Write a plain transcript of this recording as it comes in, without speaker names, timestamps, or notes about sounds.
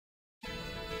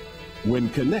When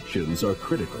connections are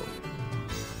critical.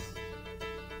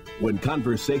 When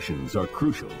conversations are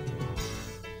crucial.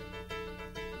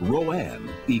 RoAne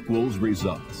equals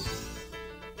results.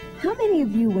 How many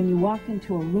of you, when you walk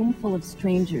into a room full of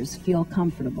strangers, feel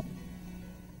comfortable?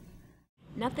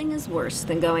 Nothing is worse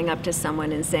than going up to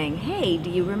someone and saying, "Hey, do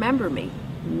you remember me?"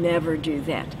 Never do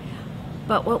that.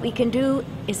 But what we can do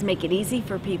is make it easy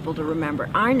for people to remember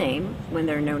our name when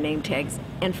there are no name tags,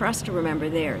 and for us to remember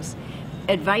theirs.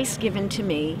 Advice given to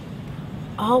me: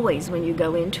 always when you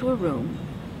go into a room,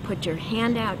 put your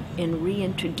hand out and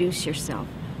reintroduce yourself.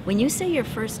 When you say your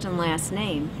first and last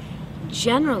name,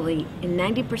 generally, in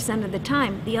 90% of the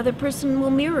time, the other person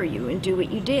will mirror you and do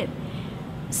what you did.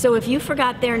 So if you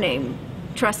forgot their name,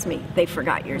 trust me, they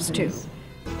forgot yours too.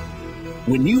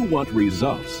 When you want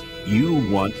results, you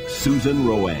want Susan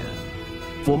RoAne.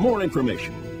 For more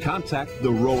information, contact the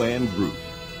RoAne Group.